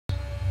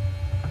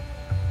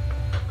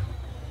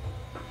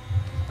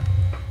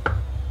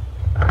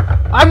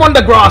I'm on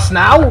the grass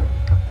now.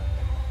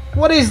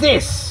 What is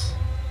this?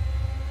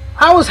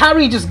 How has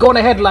Harry just gone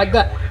ahead like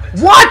that?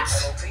 What?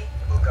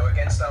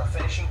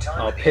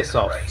 Oh, piss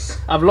off.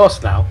 I've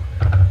lost now.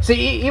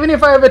 See, even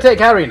if I overtake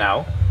Harry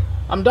now,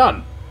 I'm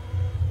done.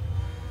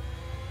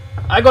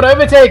 I gotta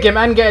overtake him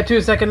and get a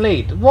 2-second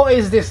lead. What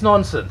is this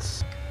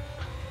nonsense?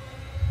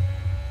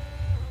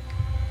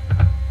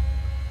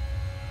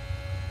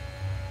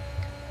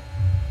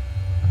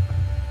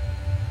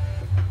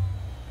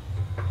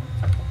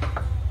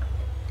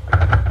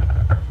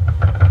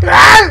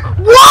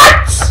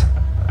 What?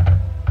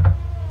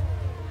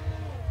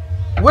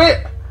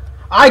 Wait,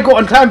 I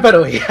got a time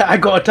penalty. I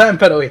got a time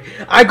penalty.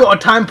 I got a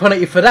time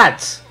penalty for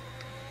that.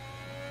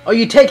 Are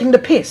you taking the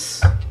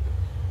piss?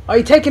 Are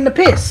you taking the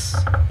piss?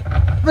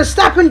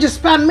 Verstappen just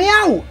spanned me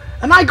out,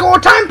 and I got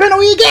a time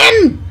penalty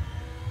again.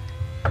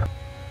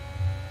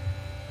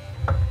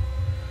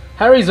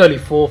 Harry's only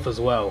 4th as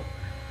well.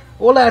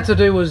 All I had to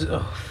do was,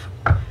 the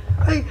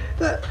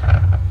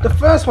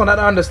first one I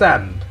don't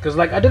understand, because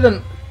like I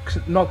didn't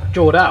knock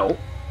George out.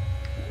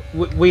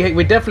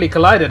 We definitely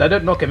collided. I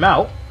didn't knock him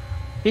out.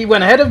 He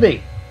went ahead of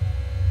me.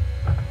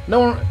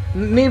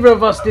 Neither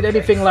of us did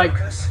anything like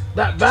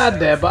that bad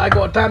there, but I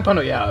got a time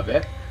penalty out of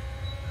it.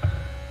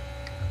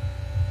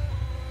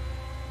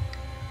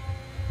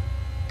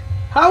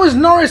 How is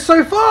Norris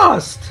so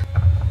fast?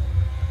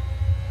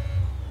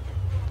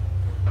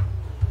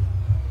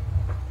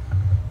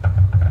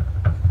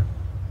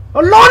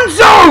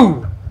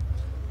 Alonso!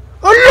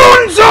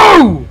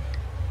 Alonso!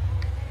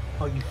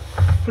 Oh, you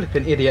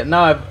flipping idiot!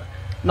 Now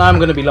I'm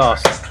gonna be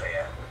last.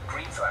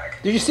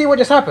 Did you see what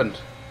just happened?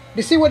 Did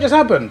you see what just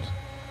happened?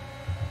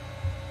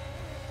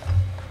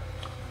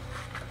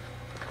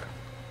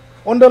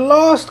 On the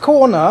last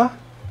corner,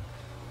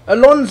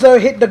 Alonso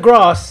hit the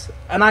grass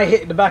and I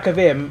hit the back of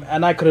him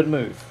and I couldn't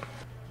move.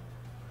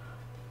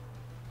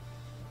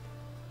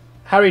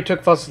 Harry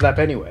took fastest lap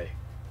anyway.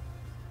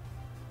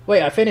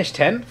 Wait, I finished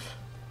 10th?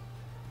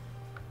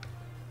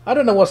 I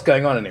don't know what's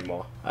going on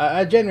anymore.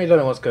 I genuinely don't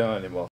know what's going on anymore.